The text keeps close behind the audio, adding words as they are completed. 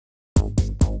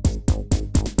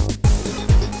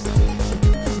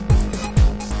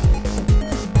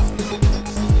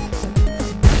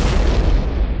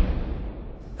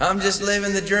I'm just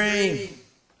living the dream.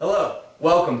 Hello,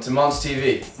 welcome to Montz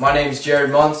TV. My name is Jared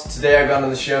Montz. Today I've got on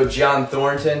the show John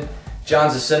Thorrington.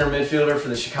 John's a center midfielder for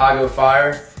the Chicago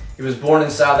Fire. He was born in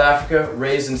South Africa,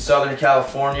 raised in Southern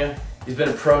California. He's been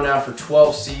a pro now for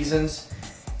 12 seasons.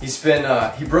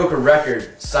 He broke a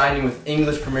record signing with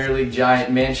English Premier League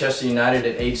giant Manchester United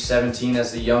at age 17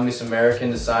 as the youngest American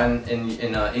to sign in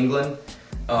England.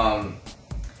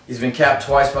 He's been capped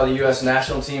twice by the U.S.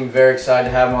 national team. Very excited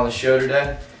to have him on the show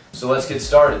today. So let's get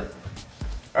started.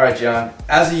 All right, John.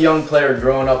 As a young player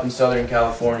growing up in Southern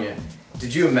California,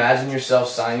 did you imagine yourself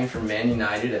signing for Man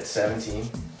United at 17?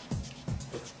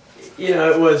 You know,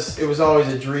 it was always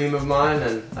a dream of mine,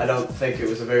 and I don't think it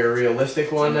was a very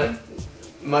realistic one at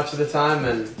much of the time.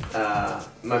 And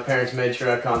my parents made sure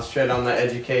I concentrated on my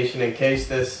education in case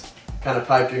this kind of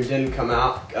pipe dream didn't come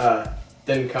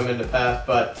into pass.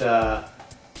 But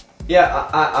yeah,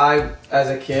 I as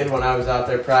a kid, when I was out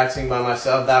there practicing by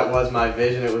myself, that was my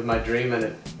vision. It was my dream,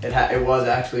 and it was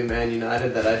actually Man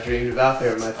United that I dreamed about. They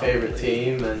were my favorite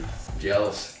team, and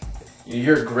jealous.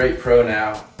 You're a great pro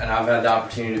now, and I've had the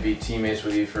opportunity to be teammates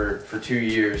with you for 2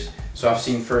 years, so I've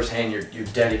seen firsthand your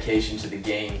dedication to the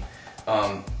game.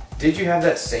 Did you have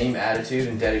that same attitude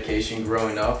and dedication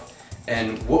growing up?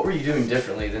 And what were you doing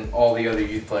differently than all the other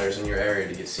youth players in your area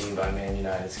to get seen by Man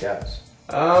United scouts?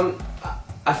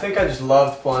 I think I just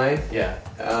loved playing. Yeah.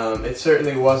 It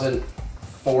certainly wasn't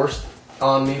forced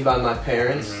on me by my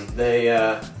parents. They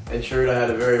ensured I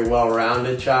had a very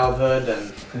well-rounded childhood,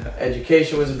 and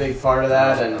education was a big part of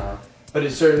that. But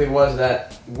it certainly was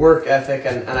that work ethic,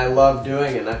 and I loved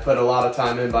doing it. And I put a lot of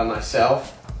time in by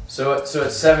myself. So at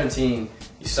 17,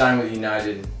 you signed with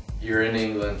United. You're in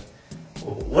England.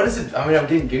 What is it? I mean, I'm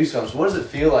getting goosebumps. What does it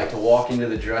feel like to walk into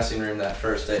the dressing room that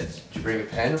first day? Did you bring a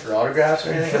pen for autographs or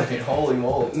anything? I mean, holy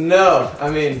moly. No, I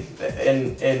mean,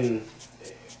 in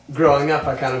growing up,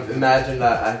 I kind of imagined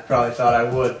that I probably thought I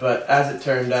would, but as it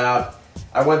turned out,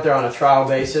 I went there on a trial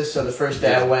basis. So the first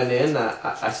day I went in,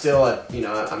 I still,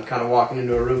 I'm kind of walking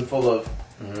into a room full of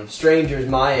strangers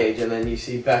my age, and then you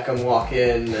see Beckham walk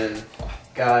in, and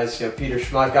guys, Peter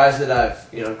Schmeichel, guys that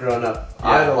I've, grown up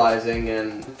idolizing,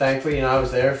 and thankfully, I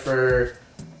was there for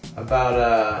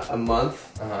about a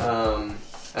month,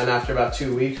 and after about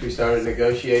 2 weeks, we started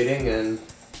negotiating and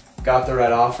got the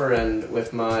right offer, and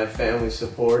with my family's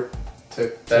support,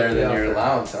 took better the than offer. Your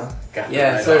allowance, huh? Got the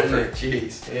Yeah, right certainly. offer.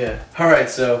 Jeez. Yeah. All right,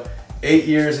 so 8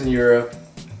 years in Europe.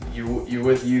 You're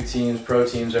with youth teams, pro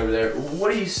teams over there.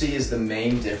 What do you see as the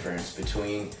main difference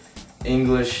between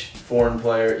English foreign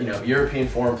player, European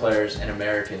foreign players and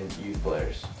American youth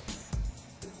players?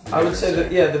 I would say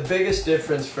that, the biggest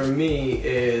difference for me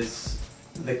is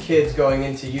the kids going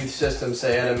into youth systems,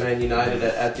 say at a Man United,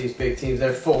 at these big teams,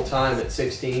 they're full-time at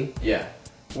 16. Yeah.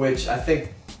 Which I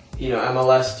think,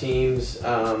 MLS teams,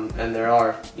 and there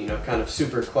are, kind of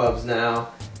super clubs now.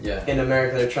 Yeah. In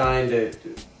America, they're trying to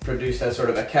produce that sort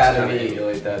of academy. Kind of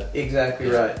emulate that. Exactly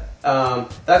right.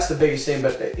 That's the biggest thing,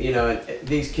 but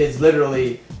these kids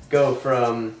literally go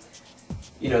from,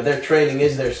 their training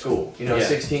is their school. A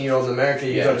 16-year-old in America,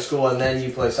 you go to school and then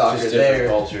you play soccer. Just there, different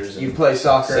cultures. you play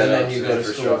soccer and then you go to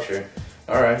school.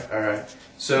 All right.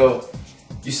 So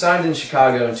you signed in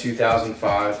Chicago in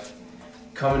 2005,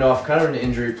 coming off kind of an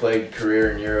injury-plagued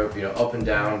career in Europe. Up and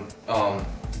down.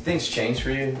 Did things change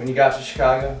for you when you got to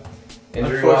Chicago,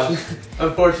 injury-wise?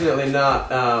 Unfortunately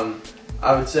not.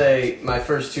 I would say my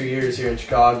first 2 years here in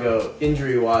Chicago,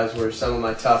 injury-wise, were some of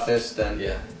my toughest, and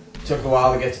took a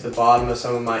while to get to the bottom of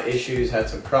some of my issues. Had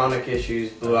some chronic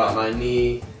issues, blew out my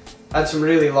knee. Had some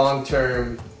really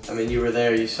long-term. I mean, you were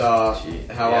there. You saw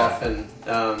how often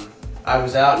I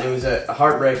was out, and it was a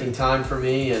heartbreaking time for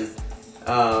me. And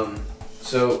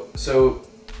so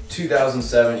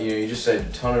 2007, you just said a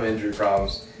ton of injury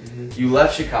problems. You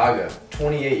left Chicago,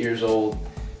 28 years old.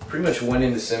 Pretty much went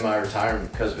into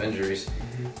semi-retirement because of injuries.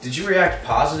 Did you react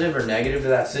positive or negative to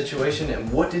that situation,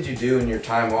 and what did you do in your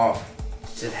time off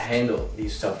to handle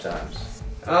these tough times?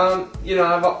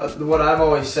 What I've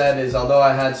always said is, although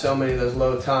I had so many of those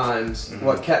low times,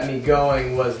 what kept me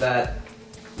going was that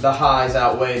the highs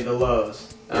outweighed the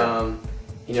lows. Kind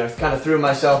of threw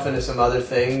myself into some other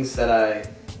things that I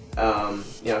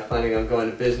was planning on going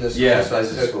to business school. Yeah,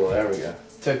 business school, there we go.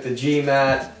 Took the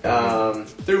GMAT,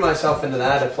 threw myself into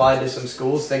that, applied to some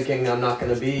schools thinking I'm not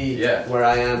going to be where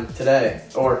I am today,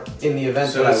 or in the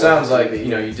event that I So it sounds like, be.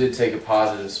 you did take a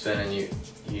positive spin and you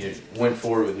went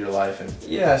forward with your life. And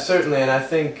yeah, certainly, and I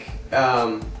think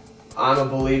I'm a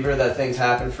believer that things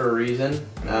happen for a reason,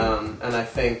 and I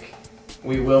think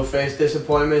we will face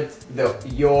disappointment.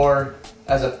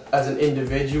 As an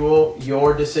individual,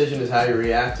 your decision is how you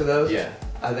react to those. Yeah.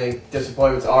 I think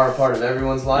disappointments are a part of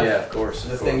everyone's life. Yeah, of course.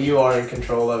 The thing you are in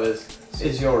control of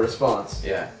is your response.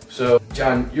 Yeah. So,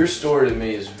 John, your story to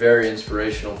me is very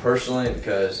inspirational personally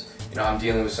because, you know, I'm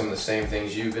dealing with some of the same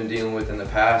things you've been dealing with in the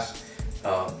past.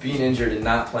 Being injured and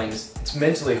not playing, it's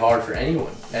mentally hard for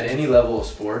anyone at any level of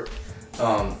sport.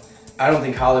 I don't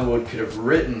think Hollywood could have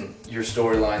written your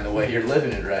storyline the way you're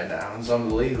living it right now. It's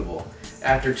unbelievable.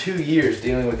 After 2 years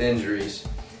dealing with injuries,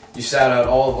 you sat out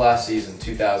all of last season,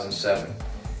 2007.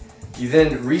 You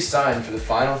then re-signed for the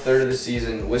final third of the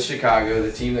season with Chicago,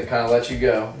 the team that kind of let you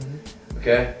go.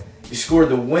 Okay? You scored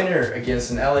the winner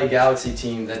against an LA Galaxy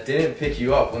team that didn't pick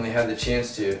you up when they had the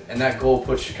chance to, and that goal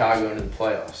put Chicago into the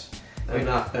playoffs. And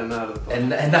knocked them out of the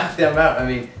playoffs. And knocked them out. I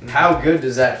mean, how good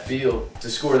does that feel to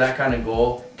score that kind of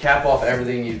goal, cap off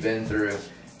everything you've been through,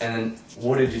 and then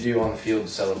what did you do on the field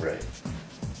to celebrate?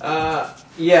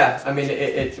 Yeah, I mean,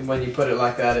 when you put it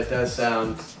like that, it does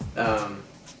sound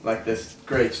like this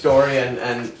great story,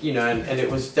 and you know, and it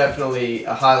was definitely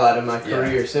a highlight of my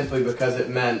career simply because it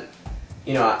meant,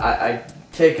 you know, I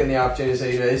taken the opportunity to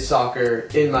say, you know, is soccer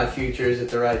in my future? Is it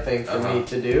the right thing for me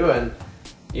to do? And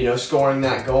you know, scoring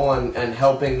that goal and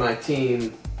helping my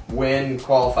team win,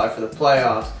 qualify for the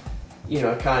playoffs, you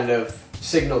know, kind of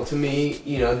signaled to me,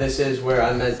 you know, this is where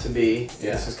I'm meant to be.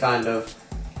 Yeah. This is kind of,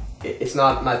 it's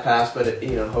not my past, but it,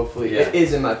 you know, hopefully it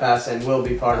is in my past and will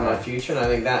be part of my future. And I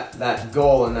think that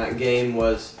goal in that game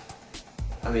was,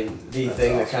 I mean, the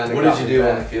thing that kind of. What did you do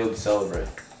on the field to celebrate?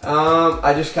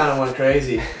 I just kind of went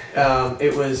crazy.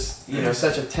 It was, you know,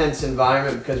 such a tense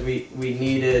environment because we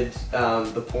needed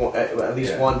the point, at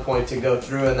least 1 point to go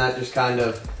through, and that just kind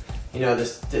of, you know,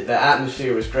 the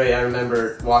atmosphere was great. I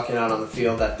remember walking out on the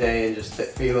field that day and just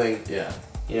feeling,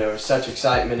 you know, such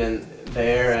excitement in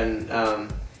there,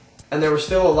 and there were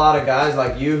still a lot of guys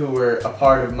like you who were a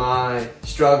part of my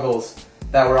struggles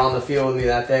that were on the field with me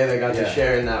that day. They got to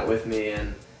share in that with me,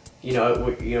 and you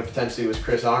know, potentially it was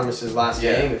Chris Armis's last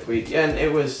game and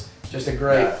it was just a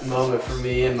great moment for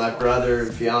me, and my brother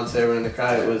and fiance were in the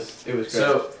crowd. It was great.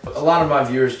 So a lot of my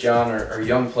viewers, John, are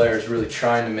young players really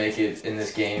trying to make it in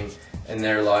this game, in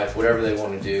their life, whatever they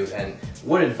want to do. And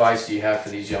what advice do you have for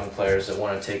these young players that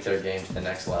want to take their game to the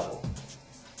next level?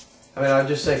 I mean, I'd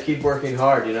just say keep working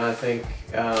hard. You know, I think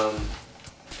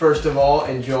first of all,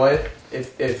 enjoy it.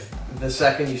 If the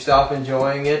second you stop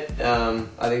enjoying it,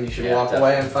 I think you should walk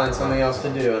away and find something else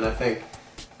to do. And I think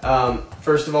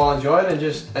first of all, enjoy it and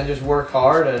just work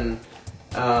hard. And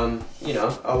you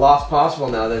know, a lot's possible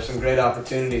now. There's some great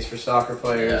opportunities for soccer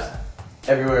players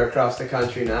everywhere across the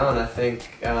country now, and I think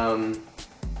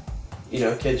you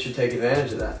know, kids should take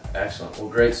advantage of that. Excellent. Well,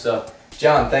 great stuff.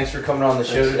 John, thanks for coming on the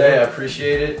show today. I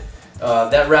appreciate it.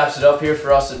 That wraps it up here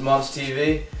for us at Montz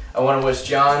TV. I want to wish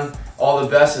John all the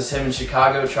best as him in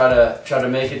Chicago try to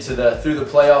make it to through the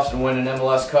playoffs and win an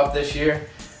MLS Cup this year.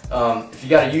 If you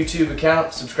got a YouTube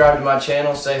account, subscribe to my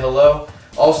channel, say hello.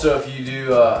 Also, if you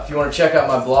want to check out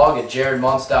my blog at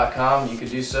jaredmontz.com, you can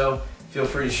do so. Feel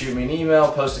free to shoot me an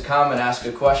email, post a comment, ask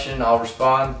a question, I'll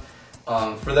respond.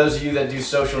 For those of you that do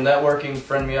social networking,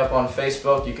 friend me up on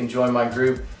Facebook. You can join my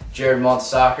group, Jared Montz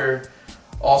Soccer.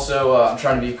 Also, I'm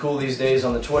trying to be cool these days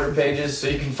on the Twitter pages, so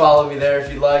you can follow me there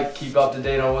if you'd like. Keep up to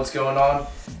date on what's going on.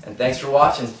 And thanks for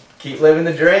watching. Keep living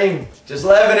the dream. Just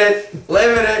living it.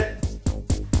 Living it.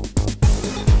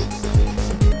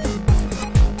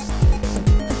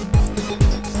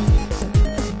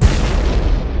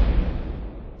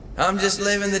 I'm just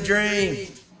living the dream.